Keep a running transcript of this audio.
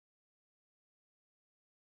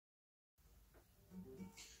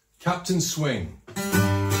Captain Swing.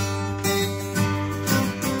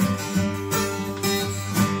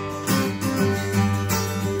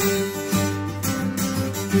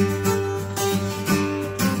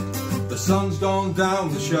 The sun's gone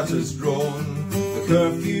down, the shutter's drawn, the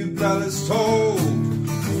curfew bell is tolled,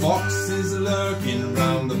 the fox is lurking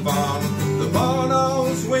round the barn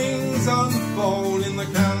owl's wings unfold in the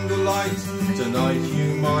candlelight. Tonight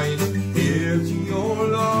you might hear to your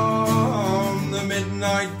alarm the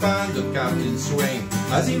midnight band of Captain Swing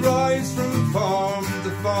as he rides from farm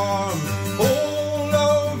to farm. All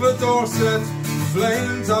over Dorset,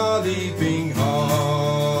 flames are leaping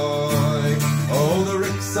high. Oh, the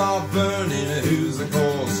ricks are burning, who's the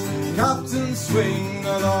cause? Captain Swing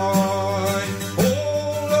and I.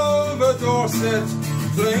 All over Dorset,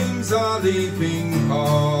 flames are leaping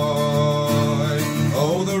high.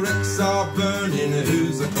 Oh, the ricks are burning,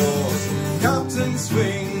 who's the cause? Captain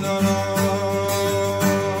Swing and I.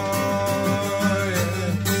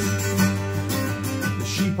 The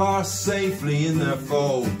sheep are safely in their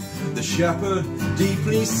fold, the shepherd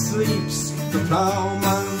deeply sleeps, the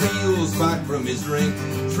ploughman reels back from his drink,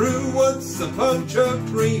 through woods the poacher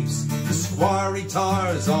creeps, the squire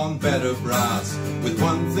retires on bed of brass, with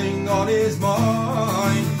one thing on his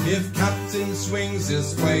mind: if Captain swings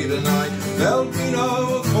his way tonight, there'll be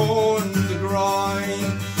no corn to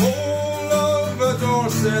grind. All over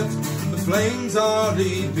Dorset, the flames are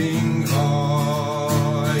leaping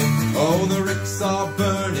high. Oh, the ricks are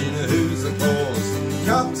burning, who's the cause?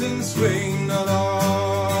 Captain Swing and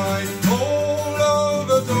I. All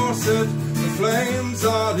over Dorset, the flames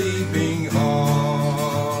are leaping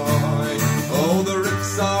high. Oh, the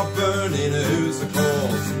ricks are burning, who's the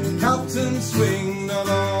cause? Captain Swing and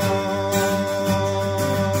I.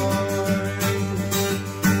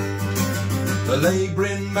 The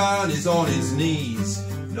labouring man is on his knees,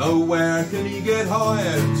 nowhere can he get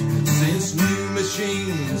hired, since new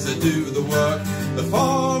machines that do the work the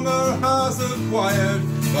farmer has acquired.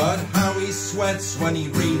 But how he sweats when he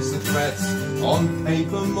reads the threats on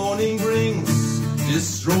paper morning brings: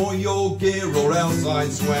 destroy your gear or else I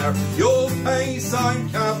swear you'll pay, sign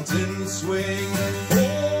Captain Swing.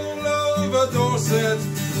 All over Dorset,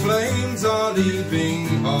 flames are leaping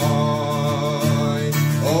high.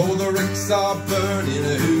 Oh, the ricks are burning,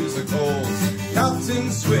 who's the cause? Captain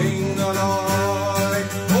Swing and I.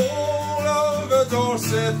 All over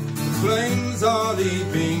Dorset, the flames are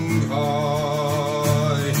leaping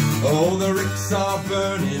high. Oh, the ricks are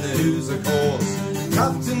burning, who's the cause?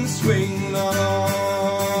 Captain Swing and I.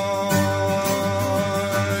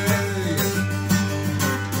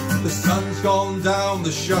 The sun's gone down,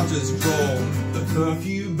 the shutter's drawn, the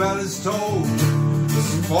curfew bell is tolled, the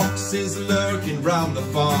fox is lurking round the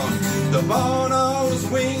farm, the barn owl's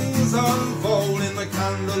wings unfold in the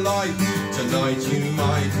candlelight. Tonight you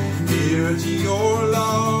might hear to your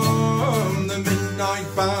alarm the midnight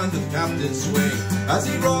band of Captain Swing as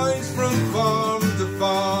he rides from farm to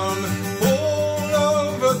farm. All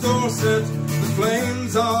over Dorset, the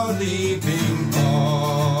flames are leaping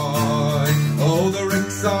high. Oh, the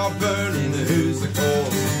ricks are burning, who's the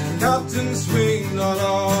cause? Captain Swing and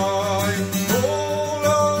I. All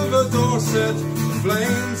over Dorset, the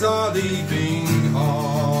flames are leaping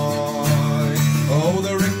high. Oh,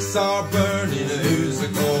 the ricks are burning.